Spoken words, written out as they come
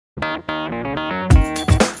Hello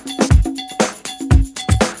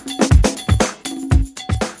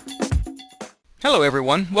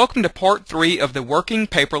everyone, welcome to part 3 of the Working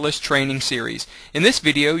Paperless training series. In this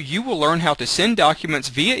video you will learn how to send documents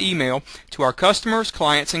via email to our customers,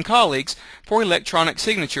 clients, and colleagues for electronic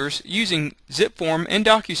signatures using ZipForm and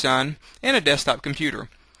DocuSign and a desktop computer.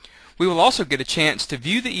 We will also get a chance to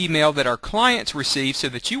view the email that our clients receive so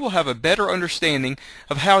that you will have a better understanding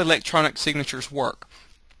of how electronic signatures work.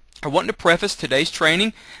 I want to preface today's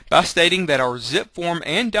training by stating that our ZipForm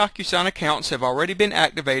and DocuSign accounts have already been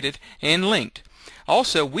activated and linked.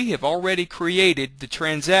 Also, we have already created the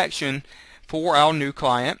transaction for our new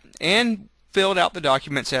client and filled out the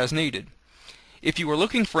documents as needed. If you are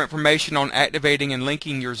looking for information on activating and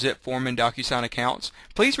linking your ZipForm and DocuSign accounts,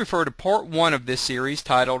 please refer to part 1 of this series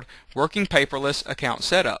titled Working Paperless Account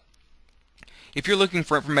Setup. If you're looking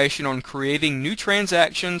for information on creating new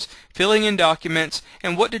transactions, filling in documents,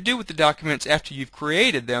 and what to do with the documents after you've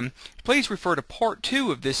created them, please refer to part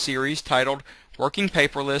 2 of this series titled Working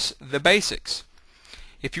Paperless: The Basics.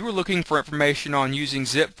 If you are looking for information on using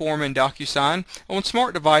ZipForm and DocuSign on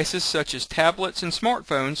smart devices such as tablets and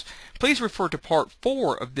smartphones, please refer to part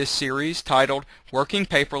 4 of this series titled Working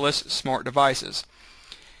Paperless Smart Devices.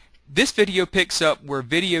 This video picks up where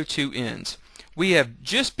video 2 ends. We have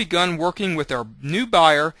just begun working with our new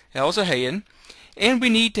buyer, Elza Hayen, and we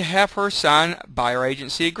need to have her sign buyer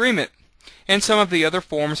agency agreement and some of the other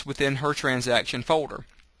forms within her transaction folder.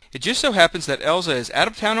 It just so happens that Elza is out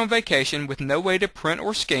of town on vacation with no way to print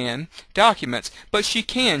or scan documents, but she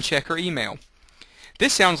can check her email.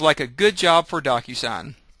 This sounds like a good job for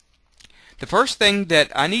DocuSign. The first thing that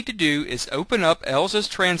I need to do is open up Elza's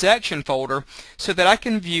transaction folder so that I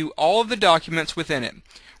can view all of the documents within it.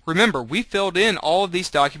 Remember, we filled in all of these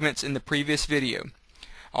documents in the previous video.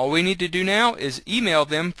 All we need to do now is email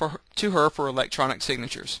them to her for electronic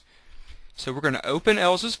signatures. So we're going to open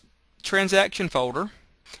Elza's transaction folder,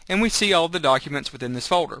 and we see all the documents within this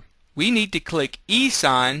folder. We need to click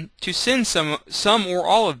e-sign to send some or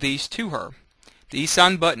all of these to her. The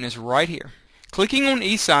e-sign button is right here. Clicking on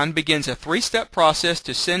e-sign begins a 3-step process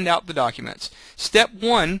to send out the documents. Step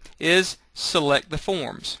 1 is select the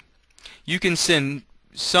forms. You can send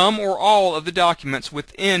some or all of the documents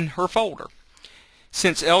within her folder.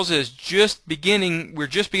 Since Elza is we're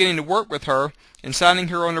just beginning to work with her and signing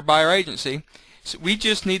her on her buyer agency, so we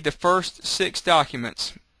just need the first 6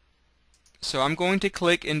 documents. So I'm going to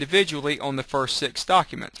click individually on the first 6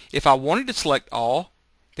 documents. If I wanted to select all,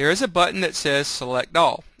 there is a button that says select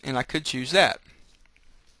all, and I could choose that.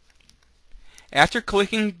 After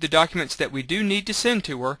clicking the documents that we do need to send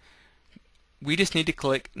to her, we just need to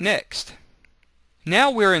click next.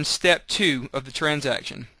 Now we're in step 2 of the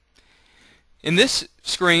transaction. In this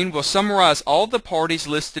screen, we'll summarize all the parties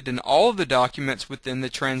listed in all of the documents within the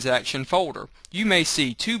transaction folder. You may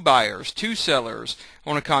see 2 buyers, 2 sellers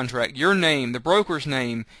on a contract, your name, the broker's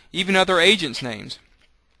name, even other agents' names.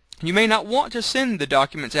 You may not want to send the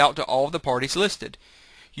documents out to all of the parties listed.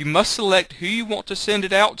 You must select who you want to send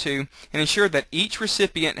it out to and ensure that each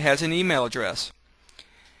recipient has an email address.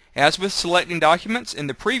 As with selecting documents in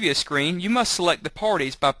the previous screen, you must select the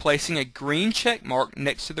parties by placing a green check mark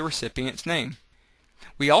next to the recipient's name.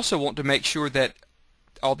 We also want to make sure that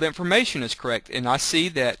all the information is correct, and I see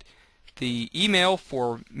that the email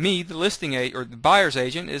for me, the listing agent or the buyer's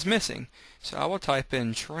agent, is missing. So I will type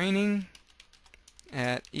in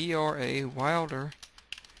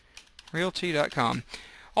training@realty.com.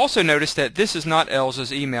 Also notice that this is not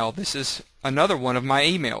Elza's email. This is another one of my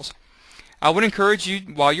emails. I would encourage you,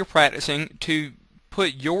 while you're practicing, to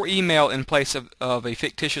put your email in place of a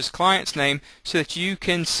fictitious client's name so that you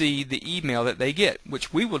can see the email that they get,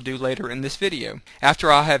 which we will do later in this video.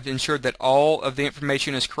 After I have ensured that all of the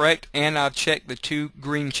information is correct and I've checked the 2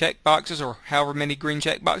 green check boxes, or however many green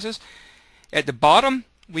check boxes, at the bottom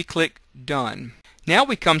we click Done. Now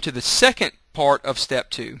we come to the second part of step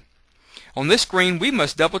 2. On this screen, we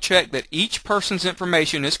must double check that each person's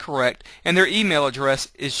information is correct and their email address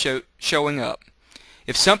is showing up.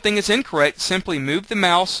 If something is incorrect, simply move the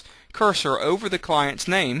mouse cursor over the client's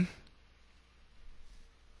name.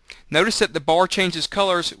 Notice that the bar changes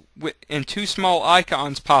colors and 2 small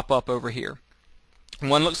icons pop up over here.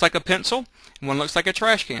 One looks like a pencil and one looks like a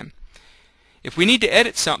trash can. If we need to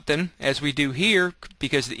edit something, as we do here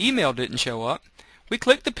because the email didn't show up, we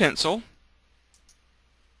click the pencil,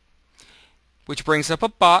 which brings up a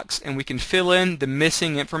box, and we can fill in the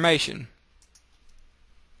missing information.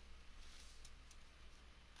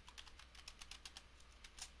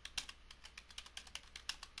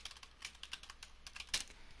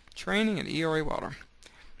 Training at ERA Wilder.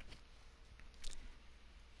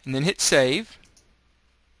 And then hit save.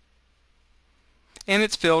 and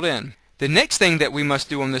it's filled in. The next thing that we must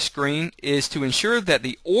do on this screen is to ensure that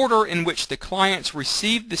the order in which the clients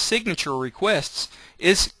receive the signature requests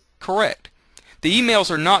is correct. The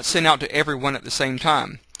emails are not sent out to everyone at the same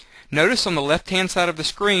time. Notice on the left-hand side of the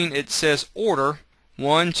screen it says order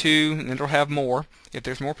 1, 2, and it'll have more if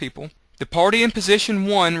there's more people. The party in position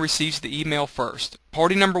 1 receives the email first.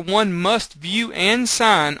 Party number 1 must view and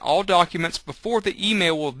sign all documents before the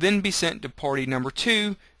email will then be sent to party number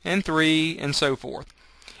 2 and 3 and so forth.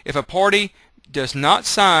 If a party does not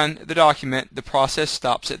sign the document, the process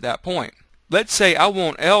stops at that point. Let's say I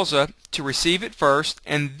want Elsa to receive it first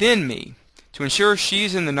and then me. To ensure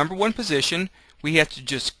she's in the number 1 position, we have to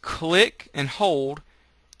just click and hold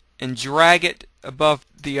and drag it above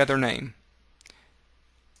the other name.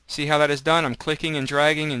 See how that is done? I'm clicking and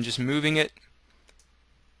dragging and just moving it.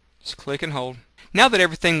 Just click and hold. Now that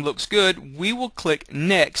everything looks good, we will click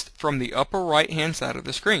Next from the upper right hand side of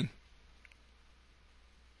the screen.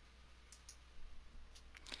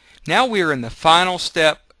 Now we are in the final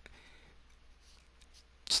step,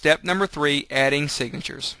 step number 3, adding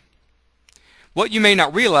signatures. What you may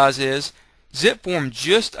not realize is ZipForm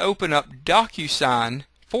just opened up DocuSign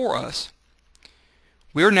for us.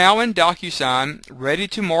 We're now in DocuSign, ready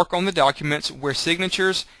to mark on the documents where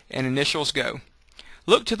signatures and initials go.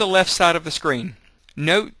 Look to the left side of the screen.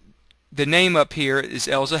 Note the name up here is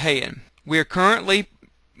Elsa Hayen. We are currently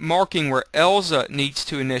marking where Elsa needs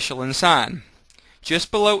to initial and sign.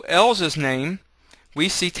 Just below Elsa's name, we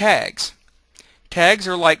see tags. Tags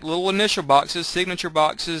are like little initial boxes, signature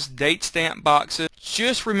boxes, date stamp boxes.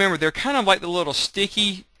 Just remember, they're kind of like the little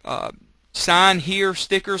sticky sign here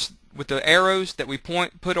stickers with the arrows that we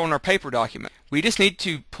put on our paper document. We just need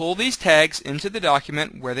to pull these tags into the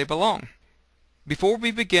document where they belong. Before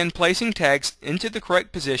we begin placing tags into the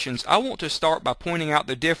correct positions, I want to start by pointing out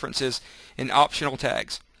the differences in optional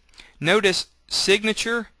tags. Notice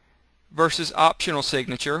signature versus optional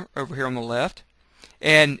signature over here on the left,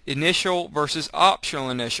 and initial versus optional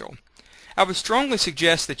initial. I would strongly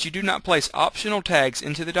suggest that you do not place optional tags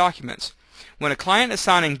into the documents. When a client is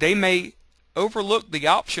signing, they may overlook the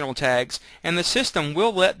optional tags, and the system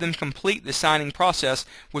will let them complete the signing process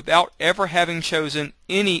without ever having chosen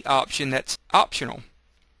any option that's optional.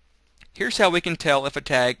 Here's how we can tell if a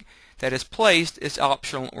tag that is placed is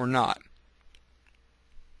optional or not.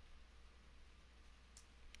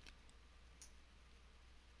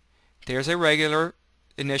 There's a regular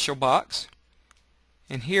initial box,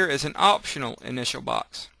 and here is an optional initial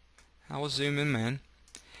box. I will zoom in.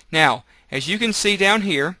 Now, as you can see down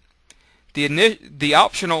here, the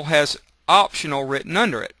optional has optional written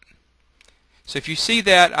under it. So if you see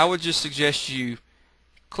that, I would just suggest you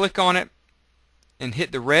click on it and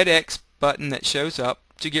hit the red X button that shows up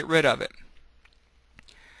to get rid of it.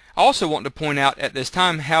 I also want to point out at this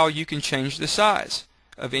time how you can change the size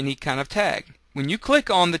of any kind of tag. When you click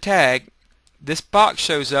on the tag, this box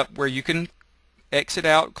shows up where you can exit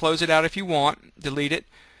out, close it out if you want, delete it,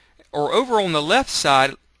 or over on the left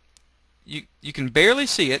side you can barely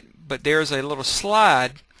see it, but there's a little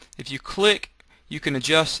slide. If you click, you can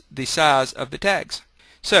adjust the size of the tags.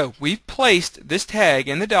 So we've placed this tag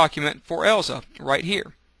in the document for Elsa right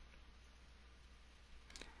here.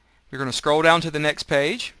 We're going to scroll down to the next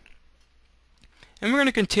page, and we're going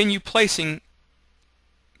to continue placing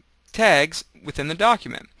tags within the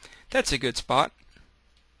document. That's a good spot.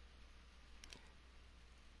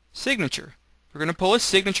 Signature. We're going to pull a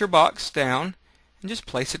signature box down and just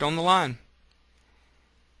place it on the line.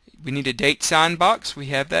 We need a date sign box. We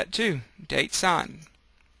have that too. Date sign.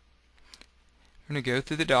 We're going to go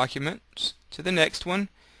through the documents to the next one.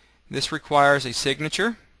 This requires a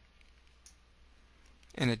signature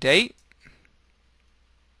and a date.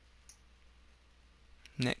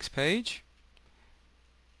 Next page.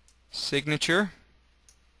 Signature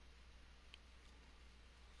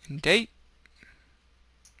and date.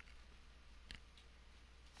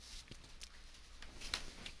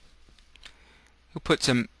 We'll put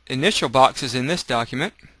some initial boxes in this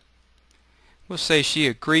document. We'll say she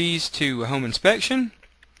agrees to a home inspection,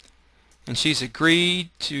 and she's agreed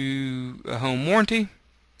to a home warranty.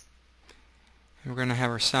 And we're going to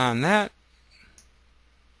have her sign that.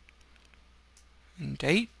 And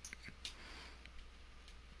date.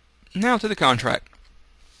 Now to the contract.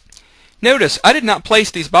 Notice I did not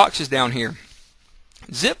place these boxes down here.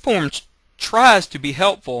 ZipForm tries to be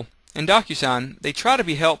helpful, and DocuSign, they try to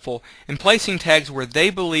be helpful in placing tags where they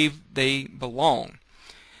believe they belong.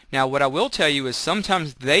 Now what I will tell you is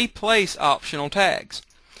sometimes they place optional tags.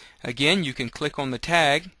 Again, you can click on the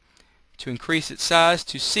tag to increase its size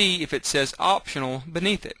to see if it says optional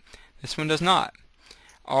beneath it. This one does not.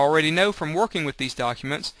 I already know from working with these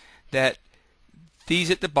documents that these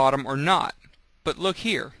at the bottom are not. But look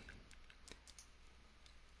here.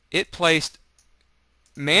 It placed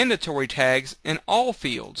mandatory tags in all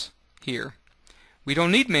fields here. We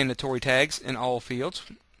don't need mandatory tags in all fields,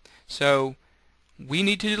 so we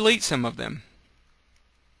need to delete some of them.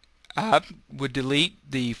 I would delete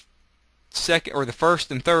the second or the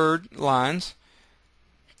first and third lines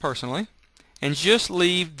personally, and just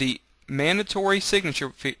leave the mandatory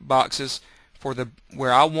signature boxes for the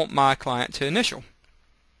where I want my client to initial,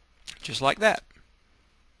 just like that.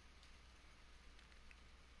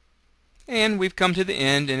 And we've come to the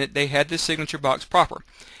end, and they had this signature box proper.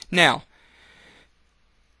 Now,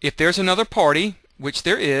 if there's another party, which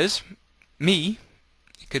there is, me,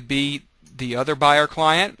 it could be the other buyer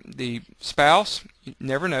client, the spouse, you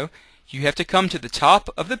never know, you have to come to the top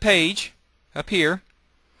of the page up here,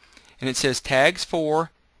 and it says tags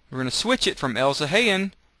for, we're going to switch it from Elza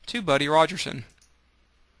Hayen to Buddy Rogerson.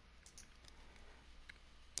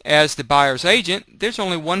 As the buyer's agent, there's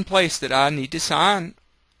only one place that I need to sign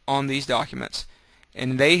on these documents,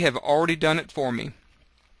 and they have already done it for me.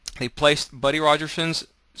 They placed Buddy Rogerson's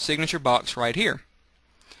signature box right here.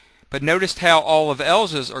 But notice how all of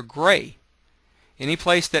Elza's are gray. Any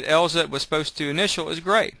place that Elza was supposed to initial is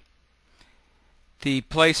gray. The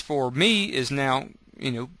place for me is now,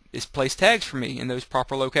 is placed tags for me in those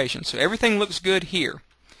proper locations. So everything looks good here.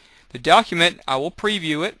 The document, I will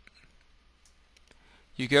preview it.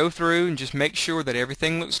 You go through and just make sure that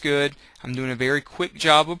everything looks good. I'm doing a very quick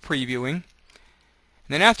job of previewing. And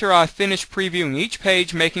then after I finish previewing each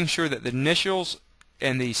page, making sure that the initials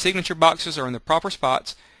and the signature boxes are in the proper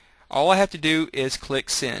spots, all I have to do is click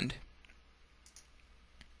Send.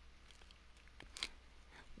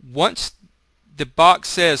 Once the box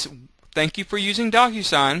says, "Thank you for using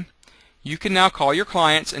DocuSign," you can now call your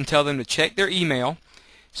clients and tell them to check their email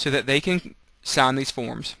so that they can sign these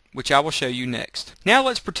forms, which I will show you next. Now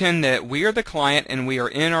let's pretend that we are the client and we are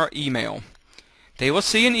in our email. They will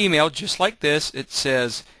see an email just like this. It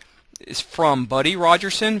says it's from Buddy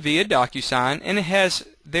Rogerson via DocuSign, and it has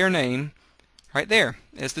their name right there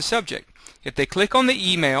as the subject. If they click on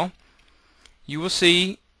the email, you will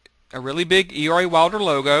see a really big E.R.A. Wilder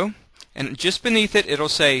logo, and just beneath it it'll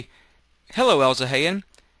say, "Hello Elza Hayen.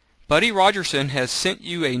 Buddy Rogerson has sent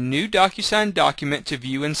you a new DocuSign document to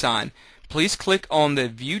view and sign. Please click on the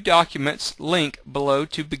View Documents link below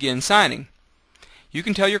to begin signing." You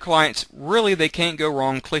can tell your clients really they can't go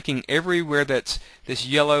wrong clicking everywhere that's this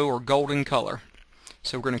yellow or golden color.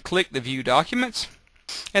 So we're going to click the View Documents,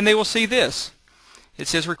 and they will see this. It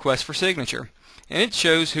says Request for Signature, and it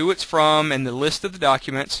shows who it's from and the list of the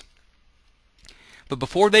documents. But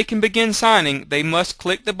before they can begin signing, they must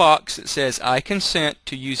click the box that says "I consent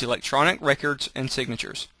to use electronic records and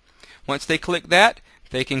signatures." Once they click that,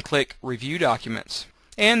 they can click Review Documents,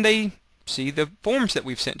 and they see the forms that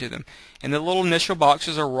we've sent to them, and the little initial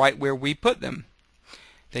boxes are right where we put them.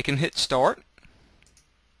 They can hit Start,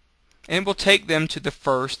 and it will take them to the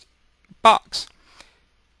first box.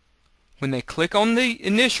 When they click on the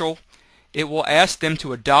initial, it will ask them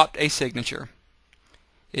to adopt a signature.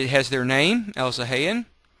 It has their name, Elza Hayen,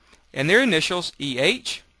 and their initials,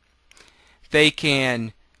 E.H. They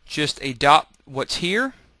can just adopt what's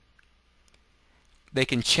here. They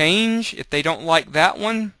can change if they don't like that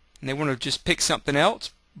one and they want to just pick something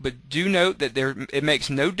else, but do note that it makes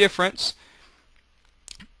no difference.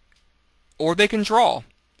 Or they can draw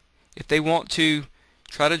if they want to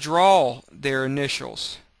try to draw their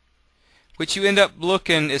initials, which you end up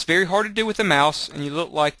looking, it's very hard to do with a mouse, and you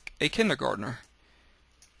look like a kindergartner.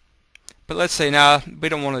 But let's say, nah, we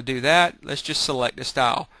don't want to do that. Let's just select a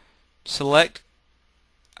style. Select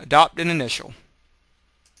Adopt an Initial.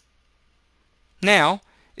 Now,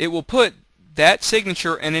 it will put that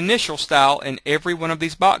signature and initial style in every one of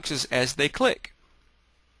these boxes as they click.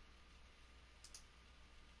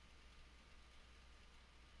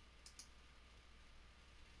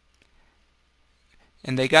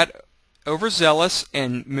 And they got overzealous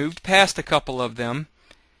and moved past a couple of them,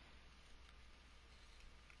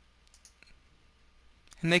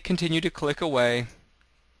 and they continue to click away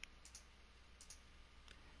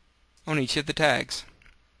on each of the tags.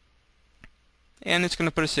 And it's going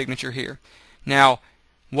to put a signature here. Now,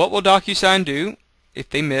 what will DocuSign do if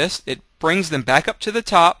they miss? It brings them back up to the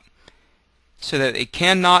top so that they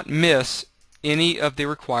cannot miss any of the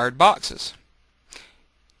required boxes.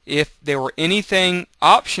 If there were anything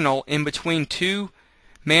optional in between two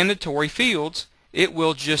mandatory fields, it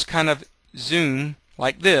will just kind of zoom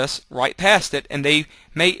like this right past it, and they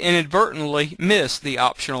may inadvertently miss the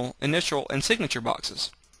optional initial and signature boxes.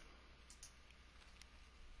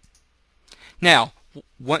 Now,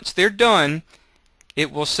 once they're done,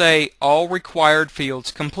 it will say all required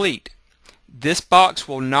fields complete. This box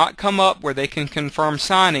will not come up where they can confirm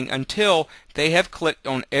signing until they have clicked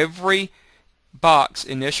on every box,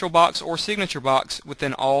 initial box or signature box,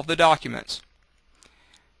 within all of the documents.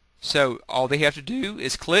 So all they have to do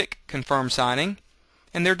is click confirm signing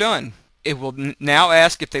and they're done. It will now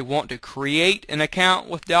ask if they want to create an account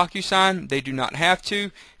with DocuSign. They do not have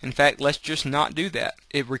to. In fact, let's just not do that.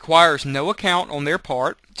 It requires no account on their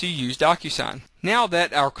part to use DocuSign. Now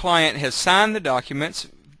that our client has signed the documents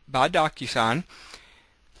by DocuSign,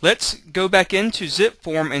 let's go back into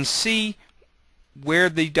ZipForm and see where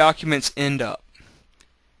the documents end up.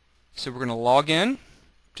 So we're going to log in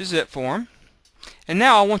to ZipForm, and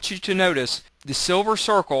now I want you to notice the silver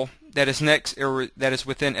circle that is next, or that is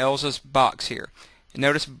within Elza's box here. And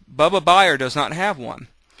notice Bubba Buyer does not have one.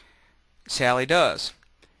 Sally does.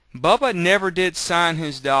 Bubba never did sign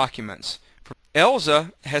his documents.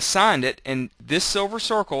 Elza has signed it, and this silver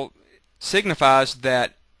circle signifies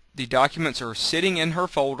that the documents are sitting in her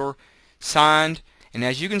folder, signed, and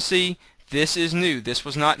as you can see, this is new. This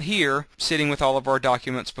was not here sitting with all of our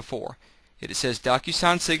documents before. It says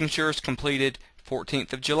DocuSign signatures completed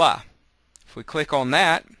 14th of July. If we click on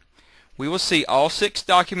that, we will see all 6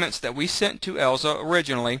 documents that we sent to Elza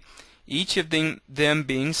originally, each of them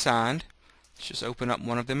being signed. Let's just open up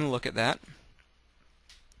one of them and look at that.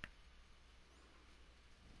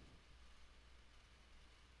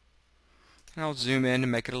 And I'll zoom in to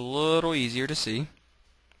make it a little easier to see.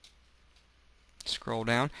 Scroll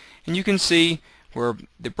down, and you can see where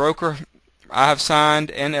the broker I have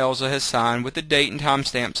signed and Elza has signed with the date and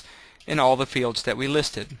timestamps in all the fields that we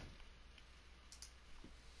listed.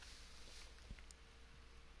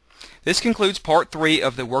 This concludes part 3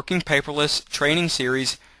 of the Working Paperless training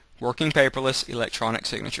series, Working Paperless Electronic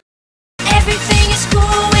Signature. Everything is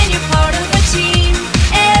cool.